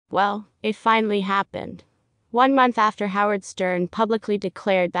Well, it finally happened. 1 month after Howard Stern publicly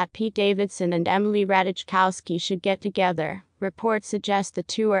declared that Pete Davidson and Emily Ratajkowski should get together, reports suggest the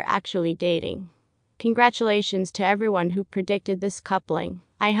two are actually dating. Congratulations to everyone who predicted this coupling.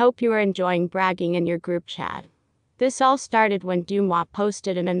 I hope you are enjoying bragging in your group chat. This all started when DeuxMoi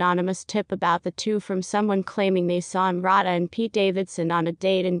posted an anonymous tip about the two from someone claiming they saw Emrata and Pete Davidson on a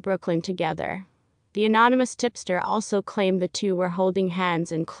date in Brooklyn together. The anonymous tipster also claimed the two were holding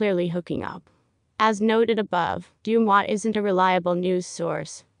hands and clearly hooking up. As noted above, DeuxMoi isn't a reliable news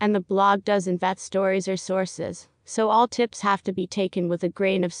source, and the blog doesn't vet stories or sources, so all tips have to be taken with a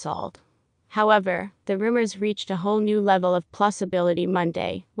grain of salt. However, the rumors reached a whole new level of plausibility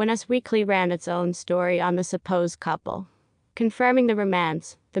Monday, when Us Weekly ran its own story on the supposed couple. Confirming the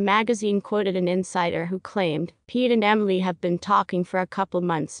romance, the magazine quoted an insider who claimed, "Pete and Emily have been talking for a couple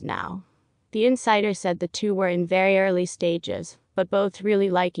months now." The insider said the two were in very early stages, but both really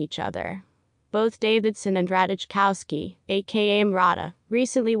like each other. Both Davidson and Ratajkowski, a.k.a. Emrata,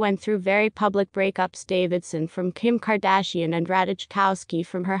 recently went through very public breakups. Davidson from Kim Kardashian and Ratajkowski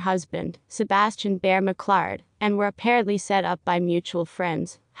from her husband, Sebastian Bear-McClard, and were apparently set up by mutual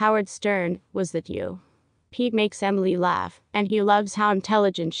friends. Howard Stern, "Was that you? Pete makes Emily laugh, and he loves how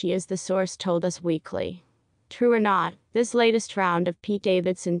intelligent she is," the source told Us Weekly. True or not, this latest round of Pete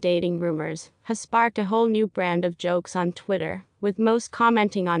Davidson dating rumors has sparked a whole new brand of jokes on Twitter, with most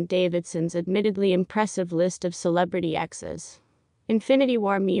commenting on Davidson's admittedly impressive list of celebrity exes. Infinity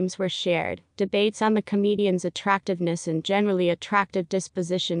War memes were shared, debates on the comedian's attractiveness and generally attractive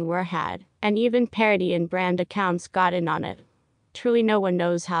disposition were had, and even parody and brand accounts got in on it. Truly no one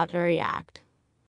knows how to react.